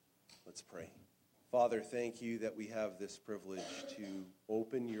Let's pray. Father, thank you that we have this privilege to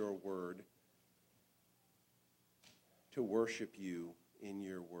open your word, to worship you in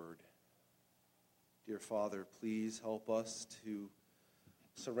your word. Dear Father, please help us to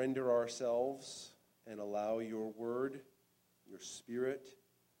surrender ourselves and allow your word, your Spirit,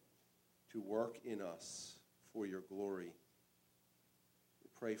 to work in us for your glory. We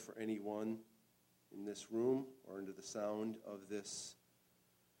pray for anyone in this room or under the sound of this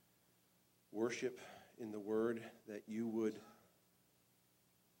worship in the word, that you would, if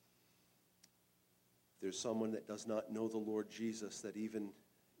there's someone that does not know the Lord Jesus, that even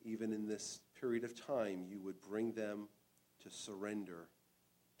in this period of time, you would bring them to surrender,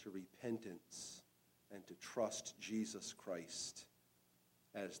 to repentance, and to trust Jesus Christ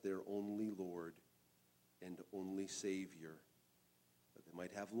as their only Lord and only Savior, that they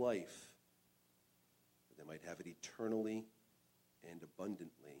might have life, that they might have it eternally and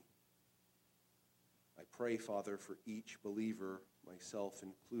abundantly. I pray, Father, for each believer, myself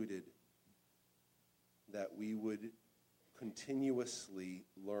included, that we would continuously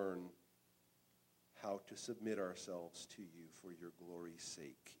learn how to submit ourselves to you for your glory's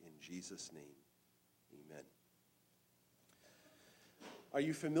sake. In Jesus' name, amen. Are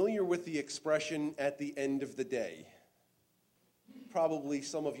you familiar with the expression, at the end of the day? Probably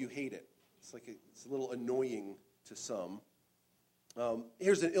some of you hate it. It's a little annoying to some.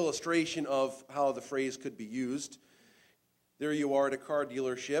 Here's an illustration of how the phrase could be used. There you are at a car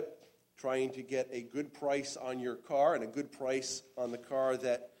dealership trying to get a good price on your car and a good price on the car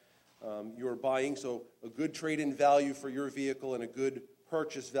that you're buying. So a good trade-in value for your vehicle and a good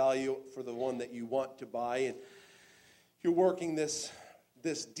purchase value for the one that you want to buy. And you're working this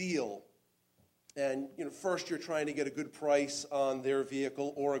deal. And first you're trying to get a good price on their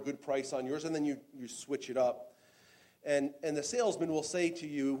vehicle or a good price on yours, and then you switch it up. And the salesman will say to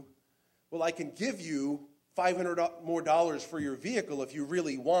you, well, I can give you $500 more for your vehicle if you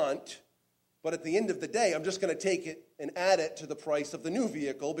really want, but at the end of the day, I'm just going to take it and add it to the price of the new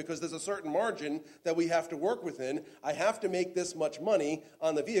vehicle because there's a certain margin that we have to work within. I have to make this much money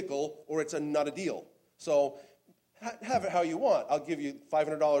on the vehicle or it's not a deal. So have it how you want. I'll give you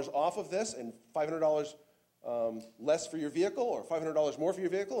 $500 off of this and $500 less for your vehicle, or $500 more for your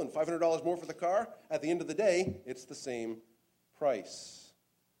vehicle and $500 more for the car. At the end of the day, it's the same price.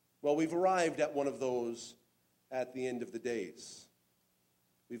 Well, we've arrived at one of those at the end of the days.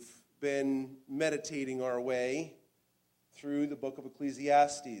 We've been meditating our way through the book of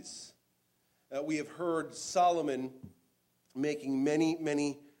Ecclesiastes. We have heard Solomon making many,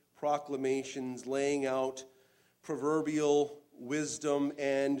 many proclamations, laying out proverbial wisdom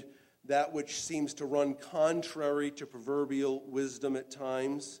and that which seems to run contrary to proverbial wisdom at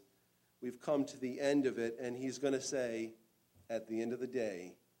times. We've come to the end of it, and he's going to say, at the end of the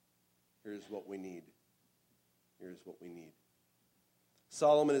day, here's what we need. Here's what we need.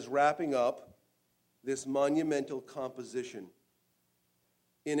 Solomon is wrapping up this monumental composition.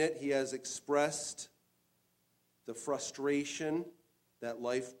 In it, he has expressed the frustration that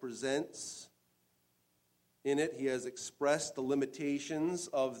life presents. In it, he has expressed the limitations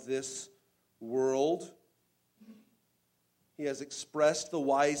of this world. He has expressed the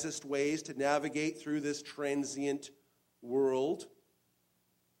wisest ways to navigate through this transient world.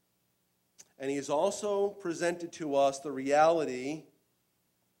 And he has also presented to us the reality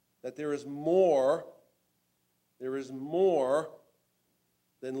that there is more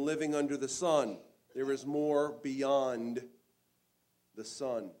than living under the sun. There is more beyond the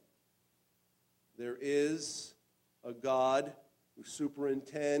sun. There is a God who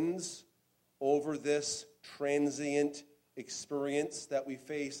superintends over this transient experience that we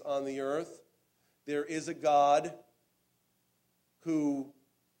face on the earth. There is a God who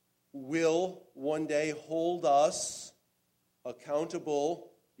will one day hold us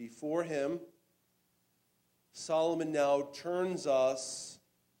accountable before him. Solomon now turns us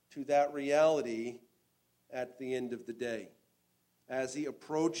to that reality at the end of the day. As he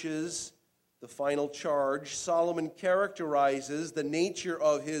approaches the final charge, Solomon characterizes the nature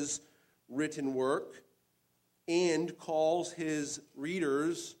of his written work and calls his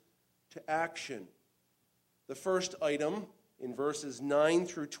readers to action. The first item in verses 9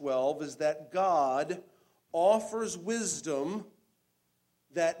 through 12 is that God offers wisdom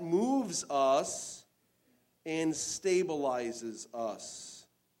that moves us and stabilizes us.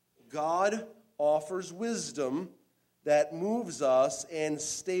 God offers wisdom that moves us and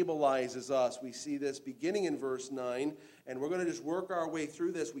stabilizes us. We see this beginning in verse 9, and we're going to just work our way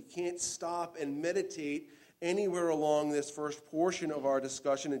through this. We can't stop and meditate anywhere along this first portion of our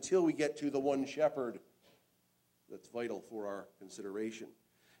discussion until we get to the one shepherd. That's vital for our consideration.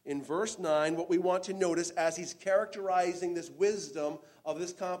 In verse 9, what we want to notice as he's characterizing this wisdom of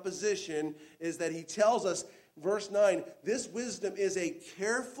this composition is that he tells us, verse 9, this wisdom is a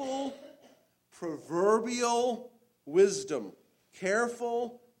careful, proverbial wisdom.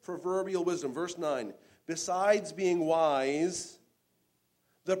 Careful, proverbial wisdom. Verse 9, besides being wise,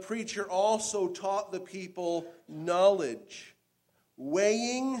 the preacher also taught the people knowledge,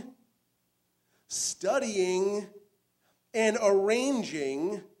 weighing, studying, and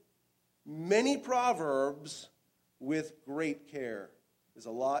arranging many proverbs with great care. There's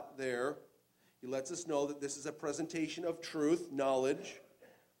a lot there. He lets us know that this is a presentation of truth, knowledge.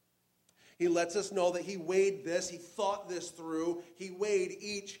 He lets us know that he weighed this, he thought this through, he weighed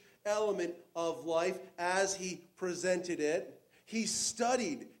each element of life as he presented it. He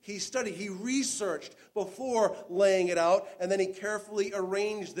studied, he researched before laying it out, and then he carefully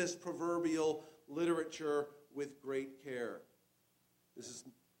arranged this proverbial literature with great care. This is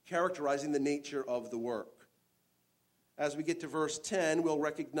characterizing the nature of the work. As we get to verse 10, we'll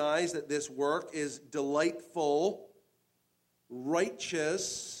recognize that this work is delightful,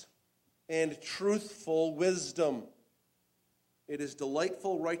 righteous, and truthful wisdom. It is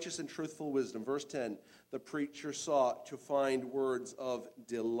delightful, righteous, and truthful wisdom. Verse 10, the preacher sought to find words of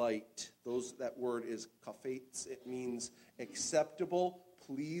delight. That word is kafetz. It means acceptable,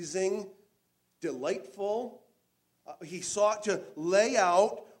 pleasing, delightful. He sought to lay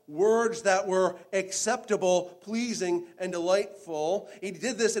out words that were acceptable, pleasing, and delightful. He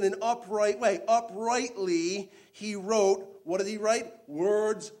did this in an upright way. Uprightly, he wrote, what did he write?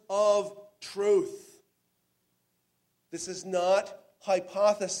 Words of truth. This is not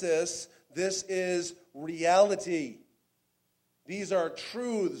hypothesis. This is reality. These are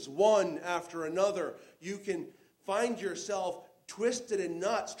truths, one after another. You can find yourself twisted in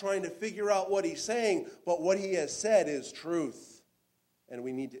knots trying to figure out what he's saying, but what he has said is truth, and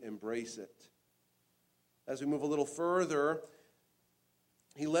we need to embrace it. As we move a little further,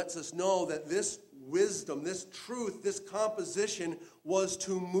 he lets us know that this wisdom, this truth, this composition was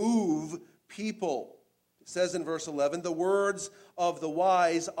to move people. It says in verse 11, the words of the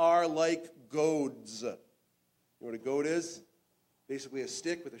wise are like goads. You know what a goad is? Basically a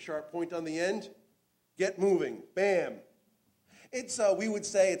stick with a sharp point on the end. Get moving. Bam. We would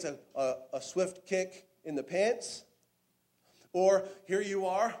say it's a swift kick in the pants. Or here you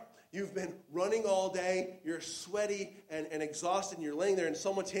are, you've been running all day, you're sweaty and exhausted, and you're laying there, and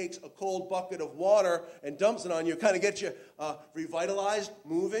someone takes a cold bucket of water and dumps it on you, kind of gets you revitalized,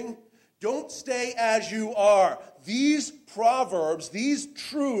 moving. Don't stay as you are. These proverbs, these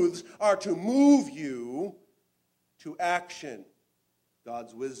truths are to move you to action.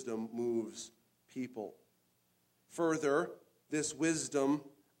 God's wisdom moves people. Further, this wisdom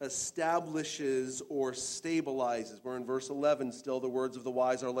establishes or stabilizes. We're in verse 11 still. The words of the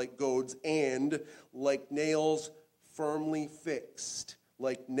wise are like goads and like nails firmly fixed.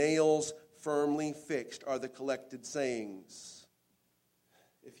 Like nails firmly fixed are the collected sayings.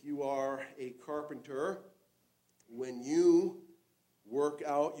 If you are a carpenter, when you work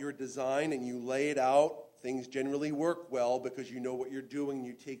out your design and you lay it out, things generally work well because you know what you're doing.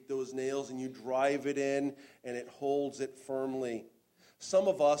 You take those nails and you drive it in and it holds it firmly. Some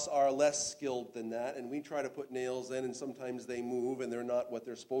of us are less skilled than that, and we try to put nails in, and sometimes they move and they're not what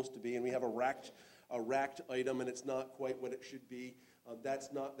they're supposed to be, and we have a racked item and it's not quite what it should be.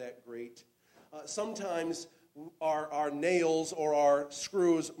 That's not that great. Sometimes our nails or our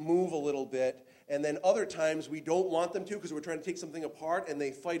screws move a little bit, and then other times we don't want them to because we're trying to take something apart and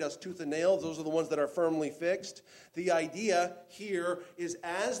they fight us tooth and nail. Those are the ones that are firmly fixed. The idea here is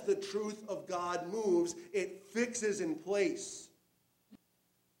as the truth of God moves, it fixes in place.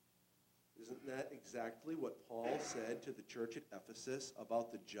 Isn't that exactly what Paul said to the church at Ephesus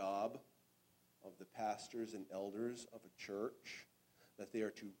about the job of the pastors and elders of a church? That they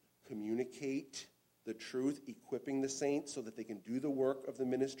are to communicate the truth, equipping the saints so that they can do the work of the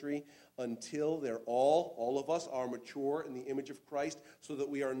ministry until they're all of us are mature in the image of Christ, so that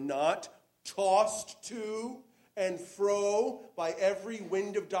we are not tossed to and fro by every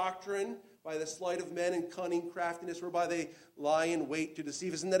wind of doctrine, by the sleight of men and cunning craftiness, whereby they lie in wait to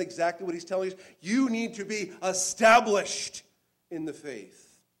deceive. Isn't that exactly what he's telling us? You need to be established in the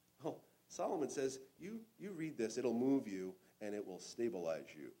faith. Oh, Solomon says, you read this, it'll move you, and it will stabilize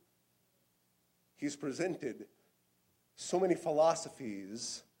you. He's presented so many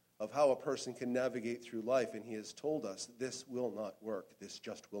philosophies of how a person can navigate through life, and he has told us this will not work. This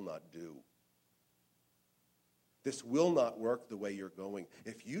just will not do. This will not work the way you're going.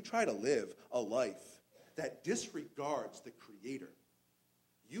 If you try to live a life that disregards the Creator,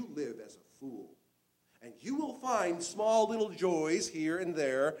 you live as a fool. And you will find small little joys here and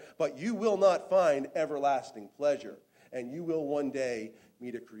there, but you will not find everlasting pleasure. And you will one day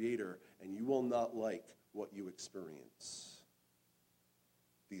meet a Creator, and you will not like what you experience.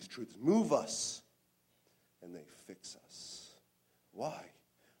 These truths move us, and they fix us. Why?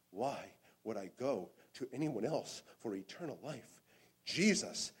 Why would I go to anyone else for eternal life?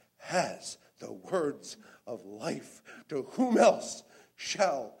 Jesus has the words of life. To whom else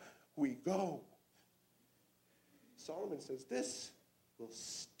shall we go? Solomon says this will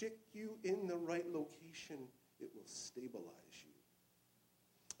stick you in the right location. It will stabilize you.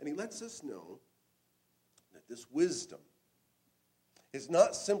 And he lets us know that this wisdom is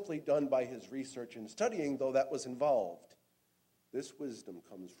not simply done by his research and studying, though that was involved. This wisdom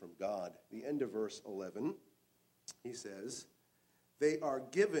comes from God. The end of verse 11, he says, they are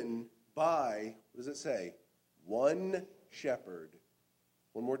given by, what does it say? One shepherd.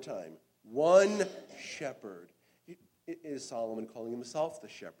 One more time. One shepherd. It is Solomon calling himself the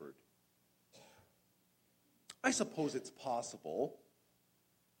shepherd. I suppose it's possible,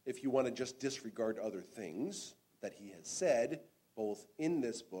 if you want to just disregard other things that he has said, both in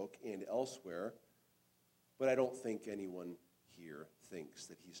this book and elsewhere, but I don't think anyone here thinks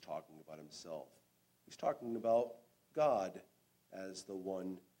that he's talking about himself. He's talking about God as the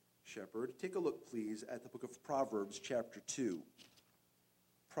one shepherd. Take a look, please, at the book of Proverbs, chapter 2.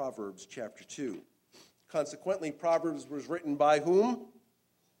 Proverbs, chapter 2. Consequently, Proverbs was written by whom?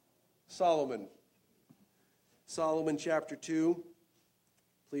 Solomon. Solomon, chapter 2.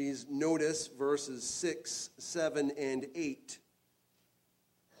 Please notice verses 6, 7, and 8.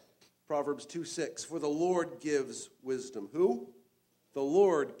 Proverbs 2:6. For the Lord gives wisdom. Who? The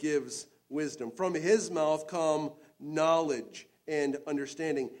Lord gives wisdom. From his mouth come knowledge and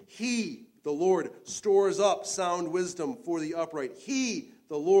understanding. He, the Lord, stores up sound wisdom for the upright. He,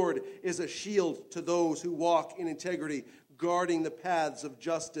 the Lord, is a shield to those who walk in integrity, guarding the paths of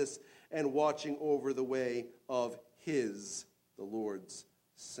justice and watching over the way of his, the Lord's,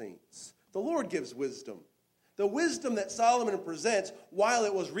 saints. The Lord gives wisdom. The wisdom that Solomon presents, while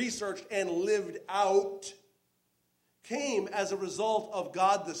it was researched and lived out, came as a result of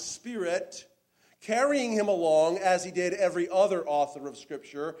God the Spirit carrying him along as he did every other author of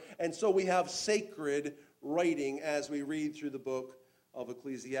Scripture. And so we have sacred writing as we read through the book of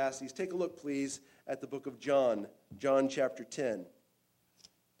Ecclesiastes. Take a look, please, at the book of John, John chapter 10.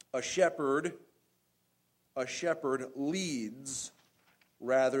 A shepherd leads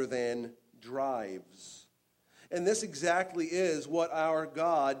rather than drives. And this exactly is what our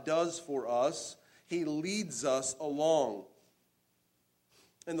God does for us. He leads us along.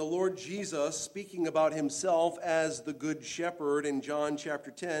 And the Lord Jesus, speaking about himself as the good shepherd in John chapter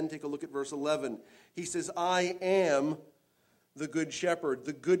 10, take a look at verse 11. He says, I am the good shepherd.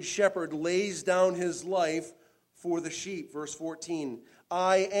 The good shepherd lays down his life for the sheep. Verse 14,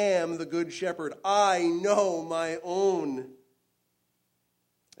 I am the good shepherd. I know my own,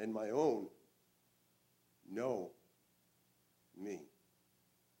 and my own know me.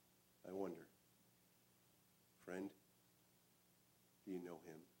 I wonder, friend, do you know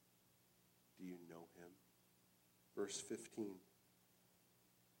him? Do you know him? Verse 15,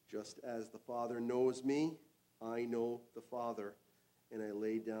 just as the Father knows me, I know the Father, and I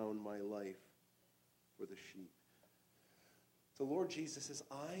lay down my life for the sheep. The Lord Jesus says,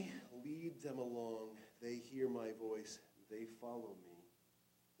 I lead them along. They hear my voice. They follow me.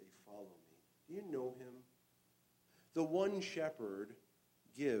 They follow me. Do you know him? The one shepherd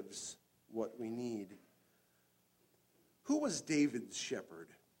gives what we need. Who was David's shepherd?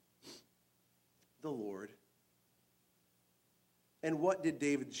 The Lord. And what did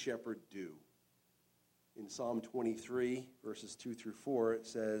David's shepherd do? In Psalm 23, verses 2 through 4, it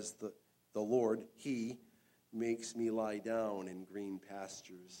says, the Lord, he makes me lie down in green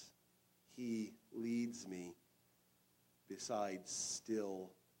pastures. He leads me beside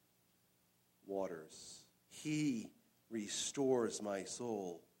still waters. He restores my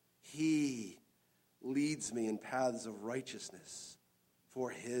soul. He leads me in paths of righteousness for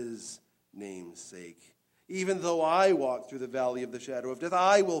his name's sake. Even though I walk through the valley of the shadow of death,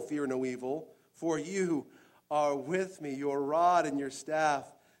 I will fear no evil, for you are with me. Your rod and your staff,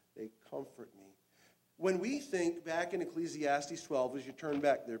 they comfort me. When we think back in Ecclesiastes 12, as you turn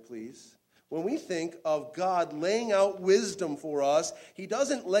back there, please, when we think of God laying out wisdom for us, he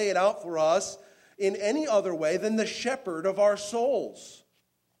doesn't lay it out for us in any other way than the shepherd of our souls.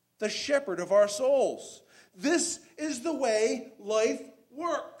 The shepherd of our souls. This is the way life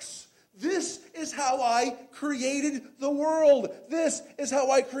works. This is how I created the world. This is how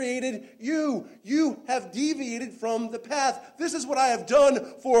I created you. You have deviated from the path. This is what I have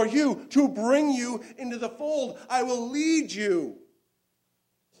done for you to bring you into the fold. I will lead you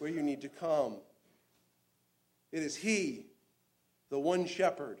where you need to come. It is He, the one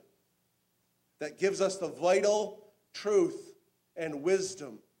shepherd, that gives us the vital truth and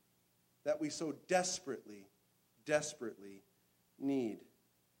wisdom that we so desperately, desperately need.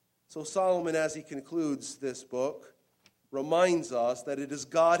 So Solomon, as he concludes this book, reminds us that it is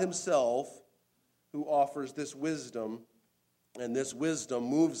God himself who offers this wisdom, and this wisdom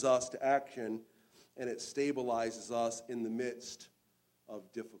moves us to action, and it stabilizes us in the midst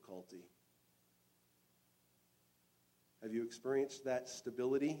of difficulty. Have you experienced that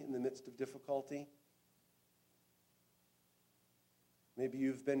stability in the midst of difficulty? Maybe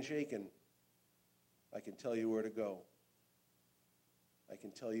you've been shaken. I can tell you where to go. I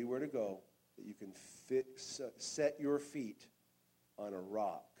can tell you where to go, that you can set your feet on a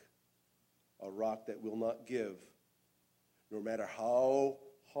rock that will not give. No matter how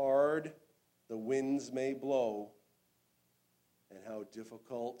hard the winds may blow and how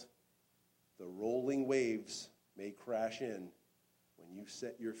difficult the rolling waves may crash in, when you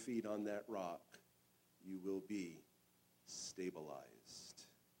set your feet on that rock, you will be stabilized.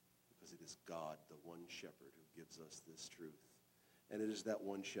 Because it is God, the one shepherd, who gives us this truth. And it is that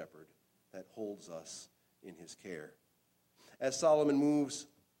one shepherd that holds us in his care. As Solomon moves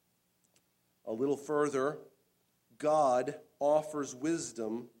a little further, God offers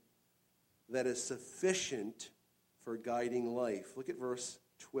wisdom that is sufficient for guiding life. Look at verse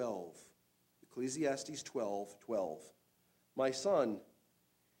 12. Ecclesiastes 12:12. My son,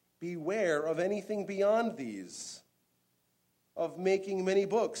 beware of anything beyond these, of making many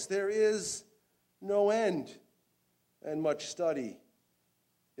books. There is no end, and much study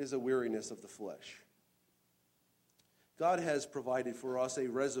is a weariness of the flesh. God has provided for us a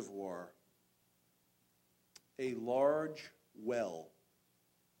reservoir, a large well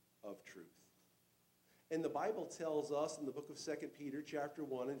of truth. And the Bible tells us in the book of 2 Peter chapter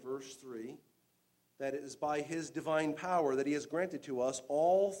 1 and verse 3 that it is by his divine power that he has granted to us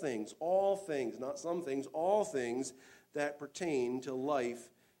all things, not some things, all things that pertain to life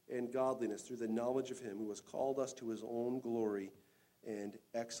and godliness through the knowledge of him who has called us to his own glory and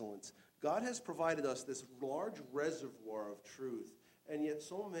excellence. God has provided us this large reservoir of truth, and yet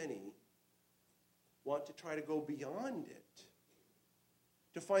so many want to try to go beyond it,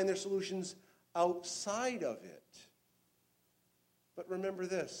 to find their solutions outside of it. But remember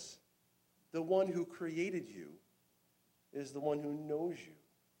this, the one who created you is the one who knows you.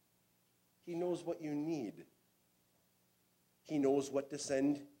 He knows what you need. He knows what to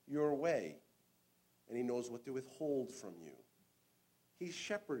send your way, and he knows what to withhold from you. He's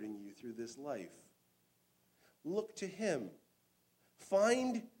shepherding you through this life. Look to him.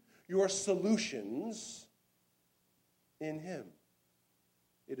 Find your solutions in him.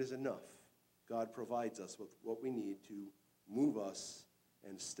 It is enough. God provides us with what we need to move us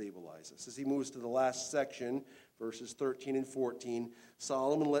and stabilize us. As he moves to the last section, verses 13 and 14,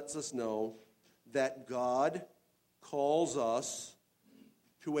 Solomon lets us know that God calls us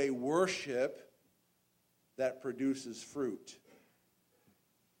to a worship that produces fruit.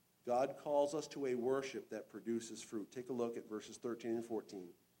 God calls us to a worship that produces fruit. Take a look at verses 13 and 14.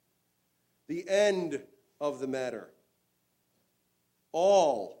 The end of the matter.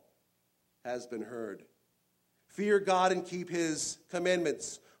 All has been heard. Fear God and keep his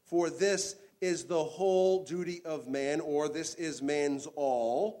commandments, for this is the whole duty of man, or this is man's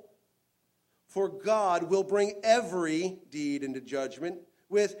all. For God will bring every deed into judgment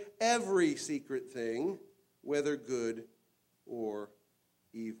with every secret thing, whether good or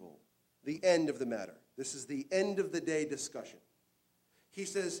evil. The end of the matter. This is the end of the day discussion. He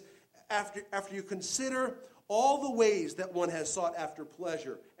says, after you consider all the ways that one has sought after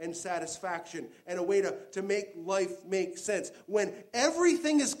pleasure and satisfaction and a way to make life make sense, when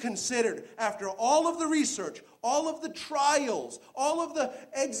everything is considered, after all of the research, all of the trials, all of the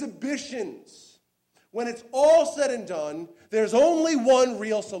exhibitions, when it's all said and done, there's only one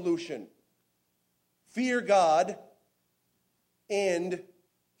real solution. Fear God and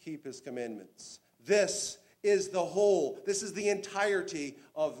keep his commandments. This is the whole. This is the entirety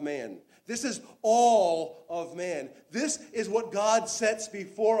of man. This is all of man. This is what God sets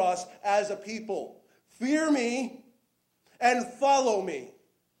before us as a people. Fear me and follow me.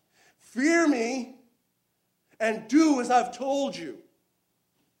 Fear me and do as I've told you.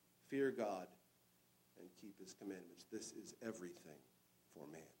 Fear God and keep his commandments. This is everything for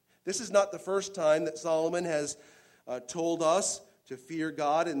man. This is not the first time that Solomon has told us to fear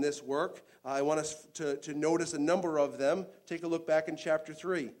God in this work. I want us to notice a number of them. Take a look back in chapter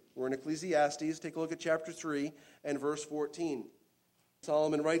 3. We're in Ecclesiastes. Take a look at chapter 3 and verse 14.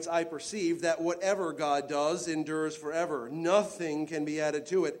 Solomon writes, I perceive that whatever God does endures forever. Nothing can be added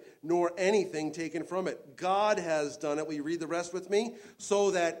to it, nor anything taken from it. God has done it. Will you read the rest with me?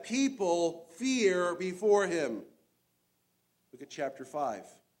 So that people fear before him. Look at chapter 5.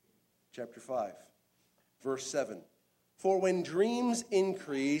 Chapter 5, verse 7. For when dreams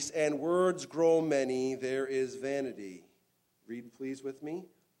increase and words grow many, there is vanity. Read, please, with me.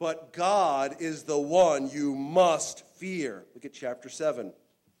 But God is the one you must fear. Look at chapter 7.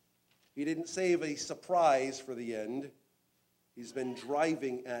 He didn't save a surprise for the end. He's been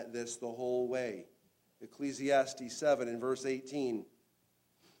driving at this the whole way. Ecclesiastes 7 and verse 18.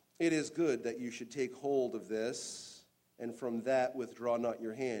 It is good that you should take hold of this, and from that withdraw not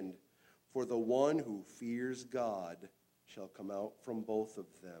your hand. For the one who fears God shall come out from both of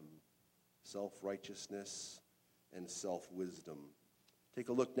them, self-righteousness and self-wisdom. Take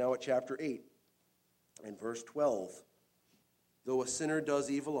a look now at chapter 8 and verse 12. Though a sinner does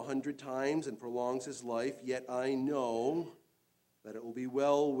evil 100 times and prolongs his life, yet I know that it will be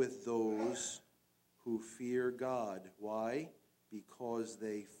well with those who fear God. Why? Because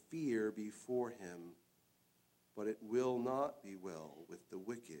they fear before him. But it will not be well with the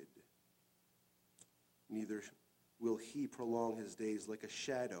wicked. Neither will he prolong his days like a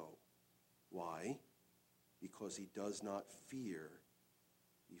shadow. Why? Because he does not fear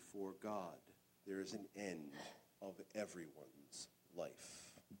before God. There is an end of everyone's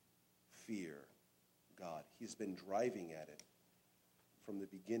life. Fear God. He's been driving at it from the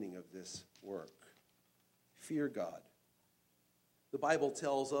beginning of this work. Fear God. The Bible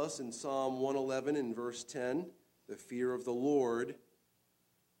tells us in Psalm 111 and verse 10, the fear of the Lord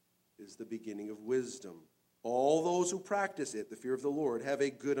is the beginning of wisdom. All those who practice it, the fear of the Lord, have a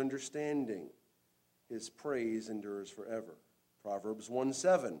good understanding. His praise endures forever. Proverbs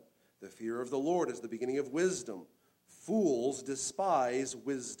 1:7, the fear of the Lord is the beginning of wisdom. Fools despise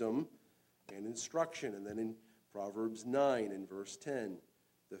wisdom and instruction. And then in Proverbs 9 and verse 10,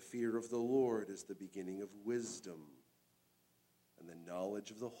 the fear of the Lord is the beginning of wisdom. And the knowledge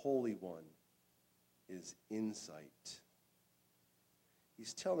of the Holy One is insight.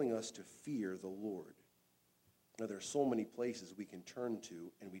 He's telling us to fear the Lord. Now, there are so many places we can turn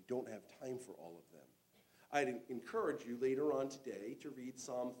to, and we don't have time for all of them. I'd encourage you later on today to read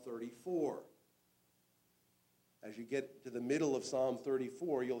Psalm 34. As you get to the middle of Psalm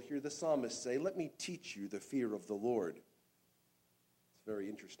 34, you'll hear the psalmist say, let me teach you the fear of the Lord. It's very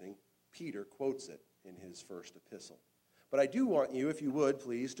interesting. Peter quotes it in his first epistle. But I do want you, if you would,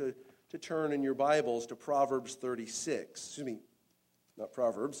 please, to turn in your Bibles to Proverbs 36. Not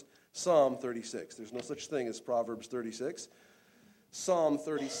Proverbs, Psalm 36. There's no such thing as Proverbs 36. Psalm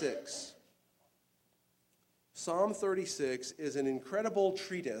 36. Psalm 36 is an incredible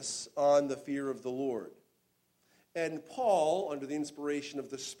treatise on the fear of the Lord. And Paul, under the inspiration of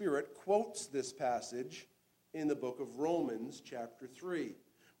the Spirit, quotes this passage in the book of Romans, chapter 3,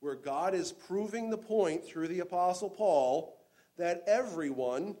 where God is proving the point through the Apostle Paul that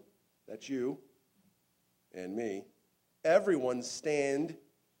everyone, that's you and me, everyone stands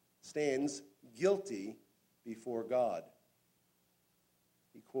guilty before God.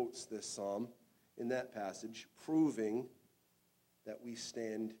 He quotes this psalm in that passage, proving that we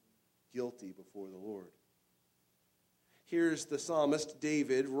stand guilty before the Lord. Here's the psalmist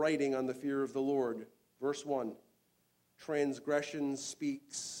David writing on the fear of the Lord. Verse 1, transgression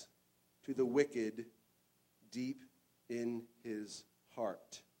speaks to the wicked deep in his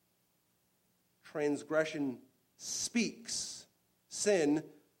heart. Transgression speaks. Sin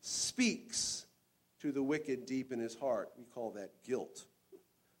speaks to the wicked deep in his heart. We call that guilt.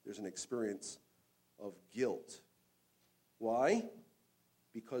 There's an experience of guilt. Why?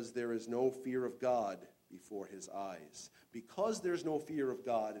 Because there is no fear of God before his eyes. Because there's no fear of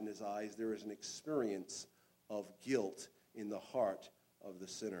God in his eyes, there is an experience of guilt in the heart of the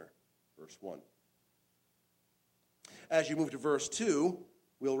sinner. Verse 1. As you move to verse 2,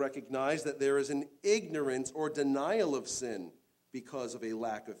 we'll recognize that there is an ignorance or denial of sin because of a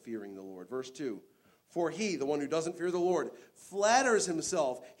lack of fearing the Lord. Verse 2. For he, the one who doesn't fear the Lord, flatters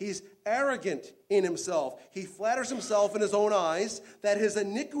himself. He's arrogant in himself. He flatters himself in his own eyes that his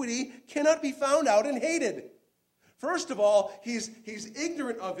iniquity cannot be found out and hated. First of all, he's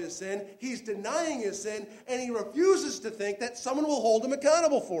ignorant of his sin. He's denying his sin, and he refuses to think that someone will hold him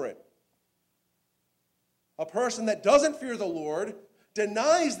accountable for it. A person that doesn't fear the Lord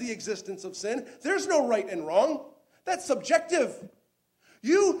denies the existence of sin. There's no right and wrong. That's subjective.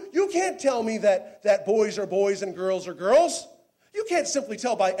 You can't tell me that boys are boys and girls are girls. You can't simply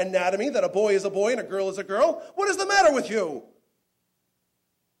tell by anatomy that a boy is a boy and a girl is a girl. What is the matter with you?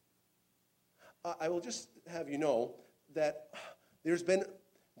 I will just have you know that there's been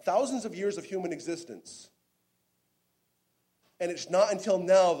thousands of years of human existence. And it's not until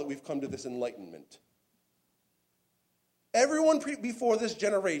now that we've come to this enlightenment. Everyone before this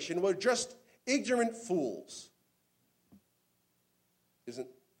generation were just ignorant fools.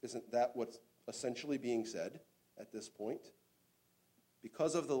 Isn't that what's essentially being said at this point?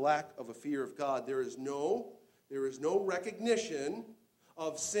 Because of the lack of a fear of God, there is no recognition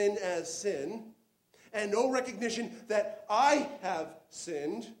of sin as sin, and no recognition that I have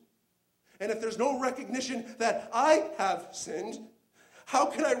sinned. And if there's no recognition that I have sinned, how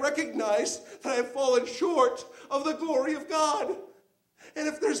can I recognize that I have fallen short of the glory of God? And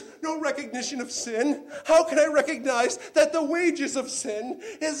if there's no recognition of sin, how can I recognize that the wages of sin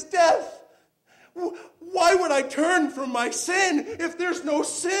is death? Why would I turn from my sin if there's no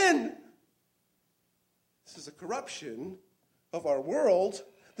sin? This is a corruption of our world.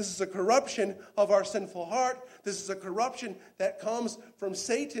 This is a corruption of our sinful heart. This is a corruption that comes from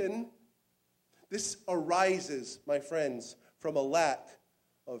Satan. This arises, my friends, from a lack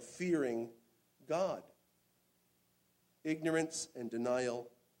of fearing God. Ignorance and denial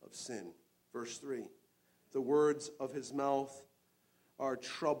of sin. Verse 3, the words of his mouth are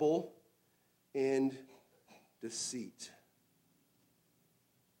trouble and deceit.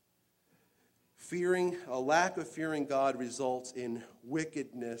 A lack of fearing God results in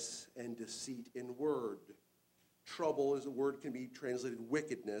wickedness and deceit in word. Trouble as a word can be translated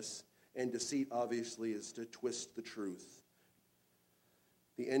wickedness, and deceit obviously is to twist the truth.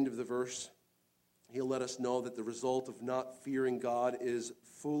 The end of the verse, he'll let us know that the result of not fearing God is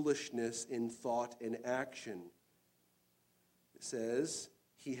foolishness in thought and action. It says,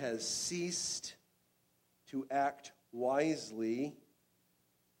 he has ceased to act wisely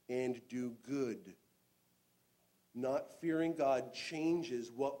and do good. Not fearing God changes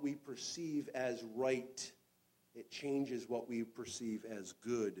what we perceive as right. It changes what we perceive as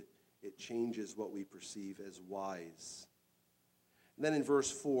good. It changes what we perceive as wise. And then in verse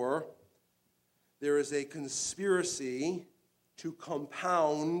 4, there is a conspiracy to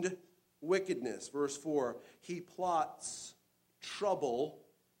compound wickedness. Verse 4, he plots trouble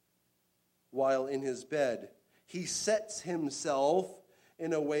while in his bed. He sets himself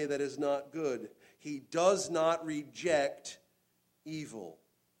in a way that is not good. He does not reject evil.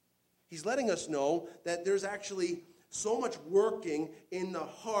 He's letting us know that there's actually so much working in the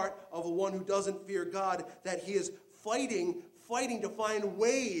heart of one who doesn't fear God that he is fighting to find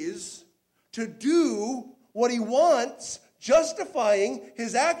ways to do what he wants, justifying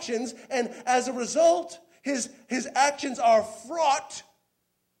his actions, and as a result, his actions are fraught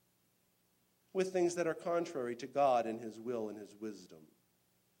with things that are contrary to God and his will and his wisdom.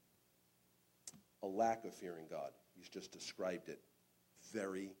 A lack of fearing God. He's just described it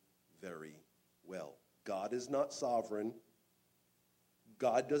very, very well. God is not sovereign.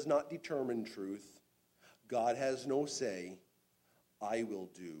 God does not determine truth. God has no say. I will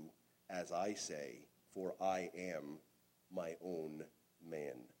do as I say, for I am my own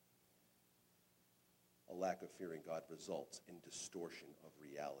man. A lack of fearing God results in distortion of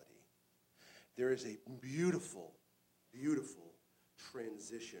reality. There is a beautiful, beautiful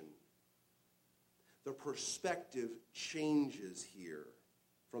transition. The perspective changes here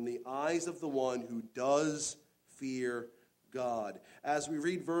from the eyes of the one who does fear God. As we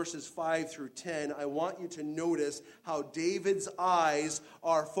read verses 5 through 10, I want you to notice how David's eyes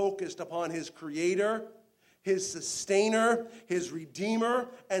are focused upon his Creator, his Sustainer, his Redeemer,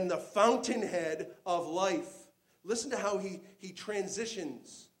 and the fountainhead of life. Listen to how he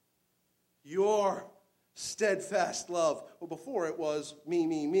transitions. Your steadfast love. Well, before it was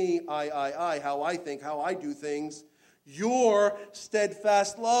me, I, how I think, how I do things. Your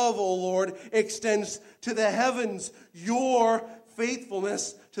steadfast love, O Lord, extends to the heavens. Your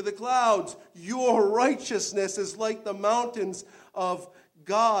faithfulness to the clouds. Your righteousness is like the mountains of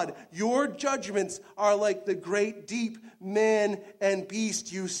God. Your judgments are like the great deep. Man and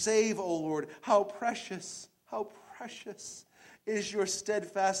beast you save, O Lord. How precious is your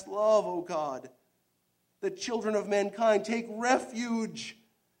steadfast love, O God. The children of mankind take refuge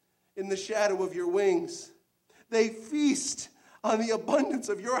in the shadow of your wings. They feast on the abundance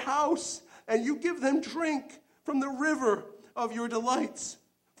of your house, and you give them drink from the river of your delights.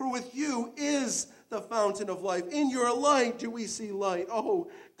 For with you is the fountain of life. In your light do we see light. Oh,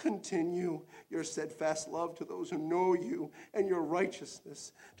 continue your steadfast love to those who know you, and your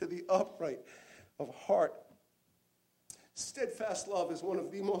righteousness to the upright of heart. Steadfast love is one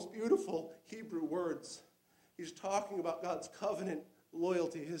of the most beautiful Hebrew words. He's talking about God's covenant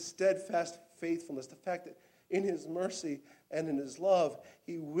loyalty, his steadfast faithfulness, the fact that in his mercy and in his love,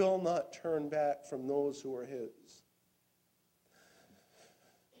 he will not turn back from those who are his.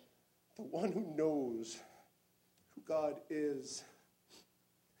 The one who knows who God is,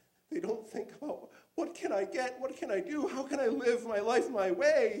 they don't think about, what can I get? What can I do? How can I live my life my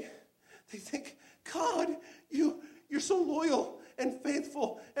way? They think, God, you're so loyal and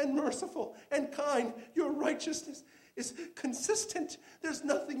faithful and merciful and kind. Your righteousness is consistent. There's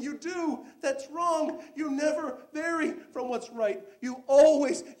nothing you do that's wrong. You never vary from what's right. You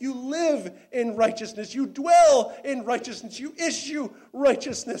live in righteousness. You dwell in righteousness. You issue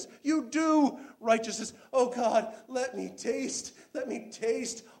righteousness. You do righteousness. Oh God, let me taste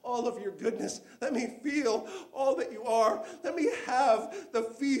all of your goodness. Let me feel all that you are. Let me have the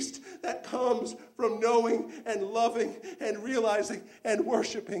feast that comes from knowing and loving and realizing and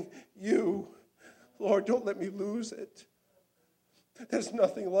worshiping you. Lord, don't let me lose it. There's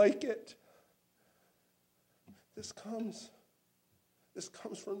nothing like it. This comes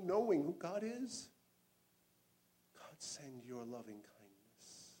from knowing who God is. God, send your loving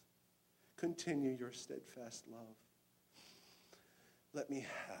kindness. Continue your steadfast love. Let me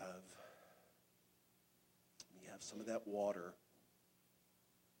have some of that water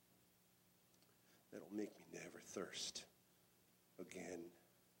that'll make me never thirst again.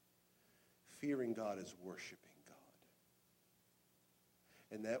 Fearing God is worshiping God.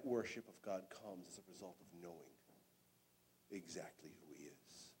 And that worship of God comes as a result of knowing exactly who he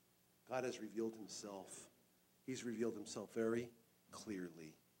is. God has revealed himself. He's revealed himself very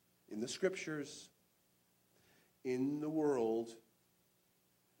clearly in the scriptures, in the world.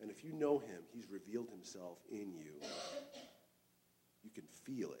 And if you know him, he's revealed himself in you. You can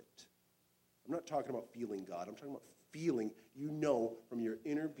feel it. I'm not talking about feeling God. I'm talking about feeling, you know from your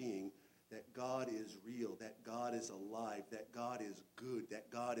inner being, that God is real, that God is alive, that God is good,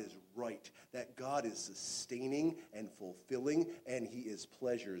 that God is right, that God is sustaining and fulfilling, and he is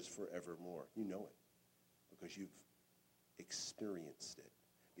pleasures forevermore. You know it because you've experienced it,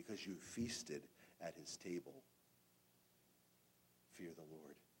 because you feasted at his table. Fear the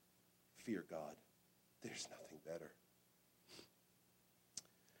Lord. Fear God. There's nothing better.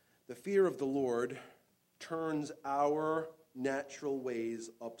 The fear of the Lord turns our natural ways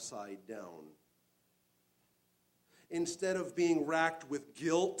upside down. Instead of being racked with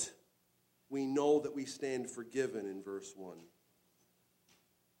guilt, we know that we stand forgiven in verse 1.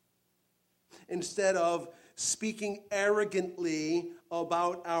 Instead of speaking arrogantly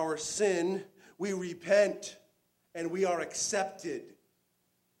about our sin, we repent and we are accepted.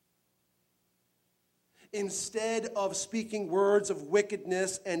 Instead of speaking words of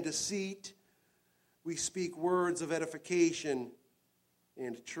wickedness and deceit, we speak words of edification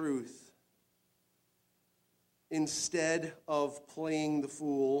and truth. Instead of playing the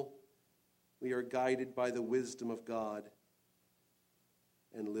fool, we are guided by the wisdom of God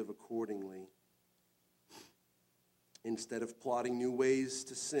and live accordingly. Instead of plotting new ways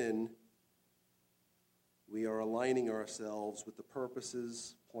to sin, we are aligning ourselves with the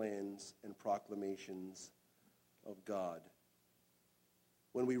purposes, plans, and proclamations of God.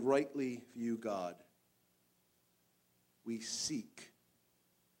 When we rightly view God, we seek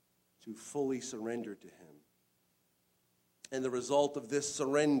to fully surrender to him. And the result of this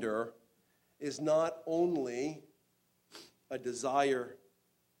surrender is not only a desire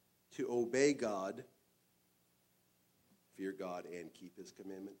to obey God, fear God, and keep his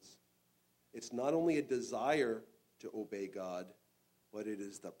commandments. It's not only a desire to obey God, but it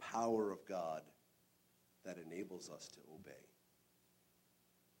is the power of God that enables us to obey.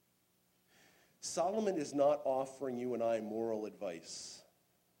 Solomon is not offering you and I moral advice.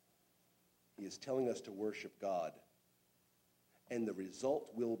 He is telling us to worship God. And the result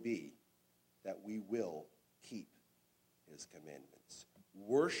will be that we will keep his commandments.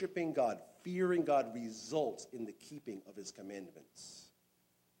 Worshiping God, fearing God results in the keeping of his commandments.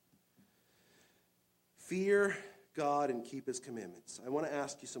 Fear God and keep his commandments. I want to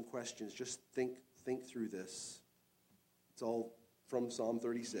ask you some questions. Just think through this. It's all from Psalm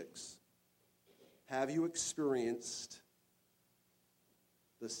 36. Have you experienced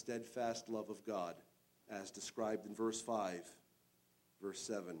the steadfast love of God as described in verse 5, verse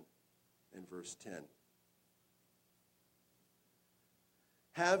 7, and verse 10?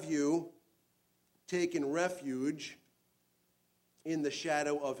 Have you taken refuge in the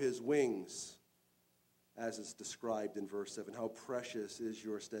shadow of his wings, as is described in verse 7? How precious is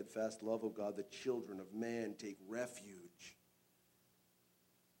your steadfast love, O God. The children of man take refuge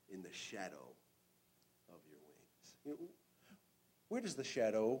in the shadow of your wings. Where does the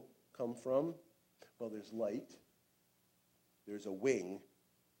shadow come from? Well, there's light, there's a wing,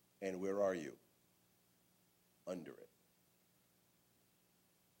 and where are you? Under it.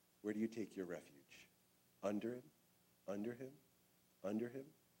 Where do you take your refuge? Under him? Under him? Under him?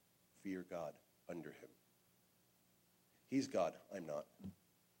 Fear God. Under him. He's God. I'm not.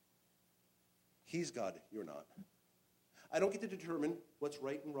 He's God. You're not. I don't get to determine what's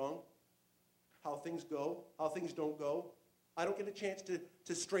right and wrong, how things go, how things don't go. I don't get a chance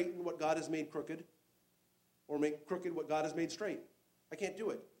to straighten what God has made crooked or make crooked what God has made straight. I can't do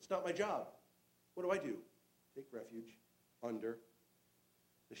it. It's not my job. What do? Take refuge under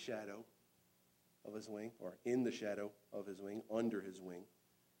the shadow of his wing, or in the shadow of his wing, under his wing.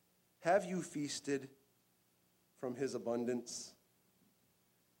 Have you feasted from his abundance?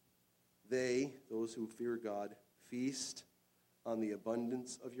 They, those who fear God, feast on the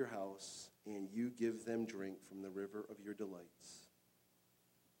abundance of your house, and you give them drink from the river of your delights.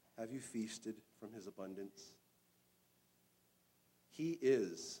 Have you feasted from his abundance? He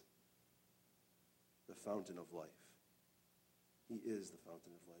is the fountain of life. He is the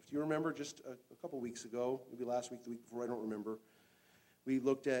fountain of life. Do you remember just a couple weeks ago, maybe last week, the week before, I don't remember, we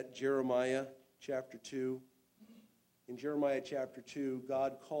looked at Jeremiah chapter 2. In Jeremiah chapter 2,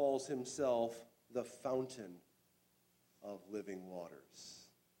 God calls himself the fountain of living waters.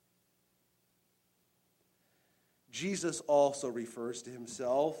 Jesus also refers to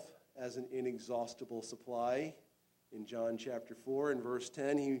himself as an inexhaustible supply. In John chapter 4 and verse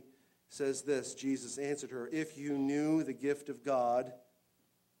 10, he says this, Jesus answered her, "If you knew the gift of God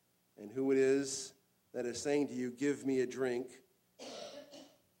and who it is that is saying to you, 'Give me a drink,'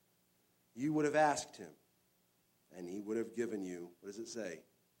 you would have asked him, and he would have given you," what does it say?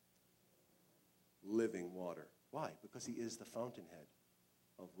 "Living water." Why? Because he is the fountainhead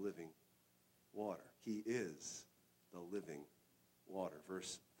of living water. He is the living water.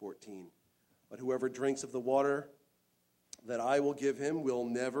 Verse 14, "But whoever drinks of the water that I will give him will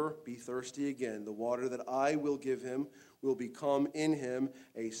never be thirsty again. The water that I will give him will become in him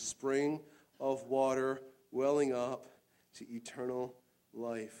a spring of water welling up to eternal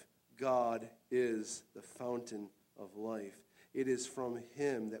life." God is the fountain of life. It is from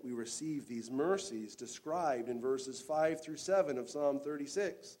him that we receive these mercies described in verses 5 through 7 of Psalm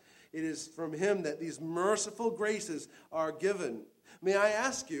 36. It is from him that these merciful graces are given. May I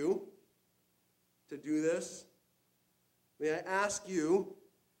ask you to do this? May I ask you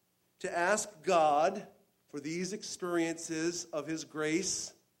to ask God for these experiences of his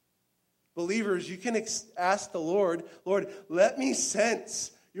grace? Believers, you can ask the Lord, "Lord, let me sense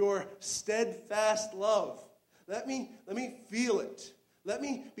your steadfast love. Let me feel it. Let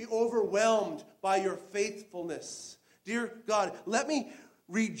me be overwhelmed by your faithfulness. Dear God, let me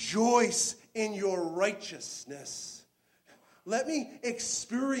rejoice in your righteousness. Let me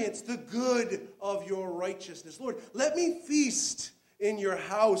experience the good of your righteousness. Lord, let me feast in your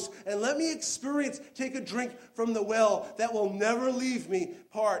house, and let me take a drink from the well that will never leave me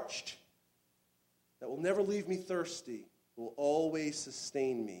parched, that will never leave me thirsty, will always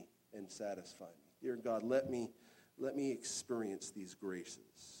sustain me and satisfy me." Dear God, let me experience these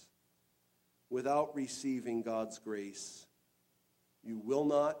graces. Without receiving God's grace, you will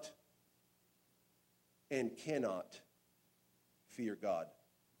not and cannot fear God.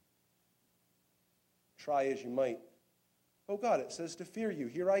 Try as you might. "Oh God, it says to fear you.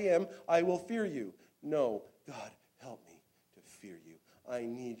 Here I am. I will fear you." No, God, help me to fear you. I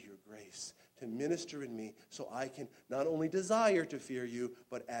need your grace to minister in me so I can not only desire to fear you,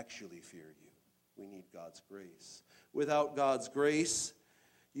 but actually fear you. We need God's grace. Without God's grace,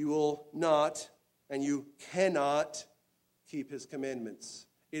 you will not and you cannot keep his commandments.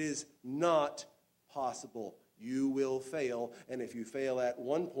 It is not possible. You will fail, and if you fail at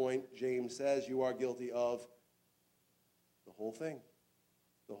one point, James says you are guilty of the whole thing.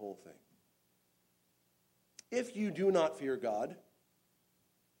 The whole thing. If you do not fear God,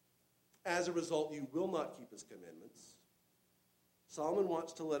 as a result, you will not keep his commandments. Solomon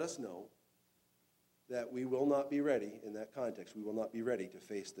wants to let us know that we will not be ready in that context. We will not be ready to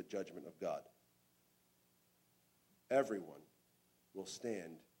face the judgment of God. Everyone will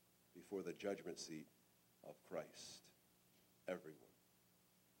stand before the judgment seat of Christ. Everyone.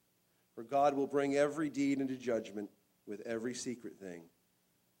 For God will bring every deed into judgment with every secret thing,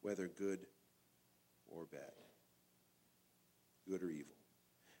 whether good or bad, good or evil.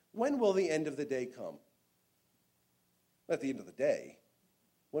 When will the end of the day come? Not the end of the day.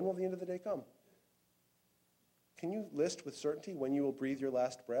 When will the end of the day come? Can you list with certainty when you will breathe your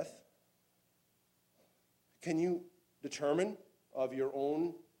last breath? Can you determine of your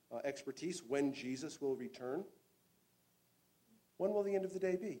own expertise when Jesus will return? When will the end of the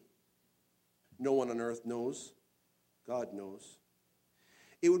day be? No one on earth knows. God knows.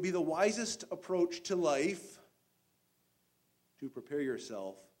 It would be the wisest approach to life to prepare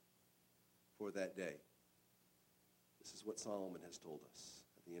yourself for that day. This is what Solomon has told us.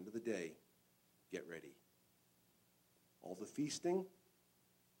 At the end of the day, get ready. All the feasting,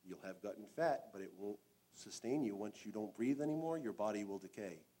 you'll have gotten fat, but it won't sustain you. Once you don't breathe anymore, your body will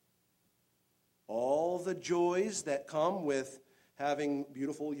decay. All the joys that come with having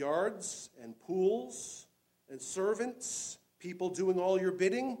beautiful yards and pools and servants, people doing all your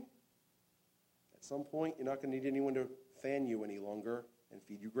bidding, at some point you're not going to need anyone to fan you any longer and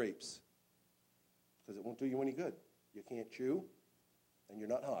feed you grapes, because it won't do you any good. You can't chew, and you're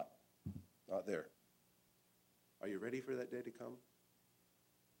not hot. Not there. Are you ready for that day to come?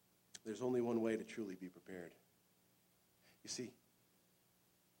 There's only one way to truly be prepared. You see,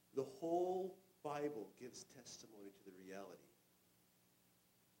 the whole Bible gives testimony to the reality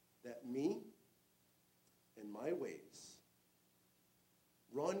that me and my ways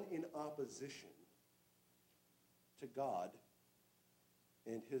run in opposition to God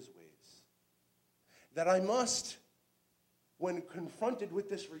and his ways. That I must, when confronted with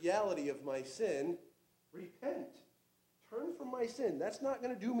this reality of my sin, repent. Turn from my sin. That's not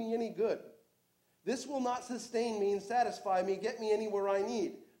going to do me any good. This will not sustain me and satisfy me, get me anywhere I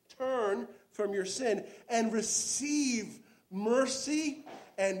need. Turn from your sin and receive mercy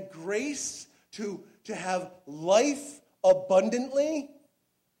and grace to have life abundantly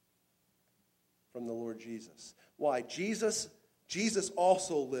from the Lord Jesus. Why? Jesus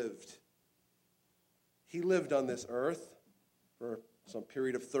also lived. He lived on this earth for some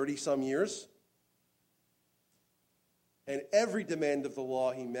period of 30-some years. And every demand of the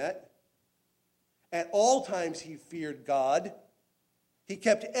law he met. At all times he feared God. He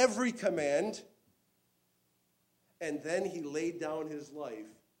kept every command. And then he laid down his life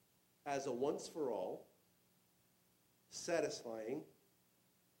as a once-for-all, satisfying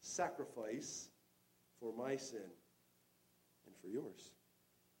sacrifice for my sin and for yours.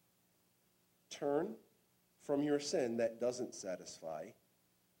 Turn from your sin that doesn't satisfy.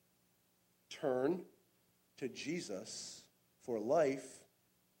 Turn to Jesus for life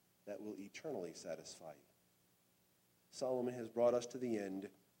that will eternally satisfy you. Solomon has brought us to the end.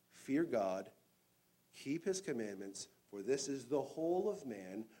 Fear God, keep his commandments, for this is the whole of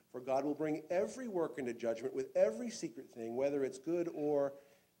man. For God will bring every work into judgment with every secret thing, whether it's good or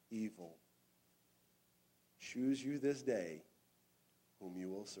evil. Choose you this day whom you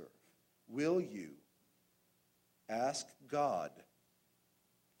will serve. Will you ask God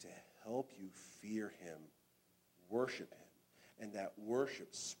to help you fear him, worship him, and that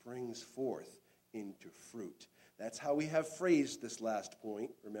worship springs forth into fruit? That's how we have phrased this last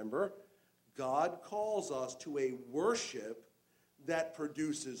point, remember? God calls us to a worship that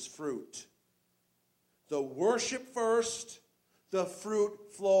produces fruit. The worship first, the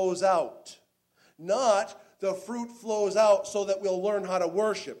fruit flows out. Not the fruit flows out so that we'll learn how to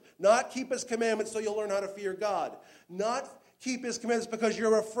worship. Not keep his commandments so you'll learn how to fear God. Not keep his commandments because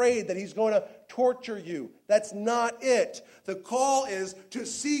you're afraid that he's going to torture you. That's not it. The call is to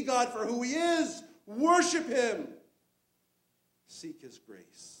see God for who he is. Worship him. Seek his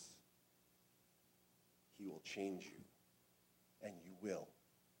grace. He will change you. And you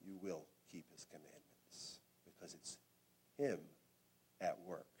will keep his commandments. Because it's him at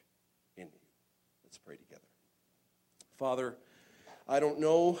work in you. Let's pray together. Father, I don't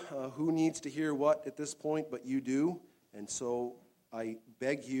know who needs to hear what at this point, but you do. And so I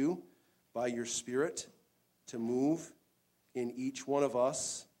beg you, by your Spirit, to move in each one of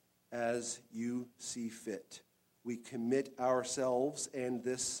us as you see fit. We commit ourselves and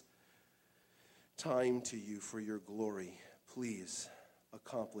this time to you for your glory. Please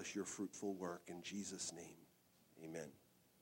accomplish your fruitful work in Jesus' name. Amen.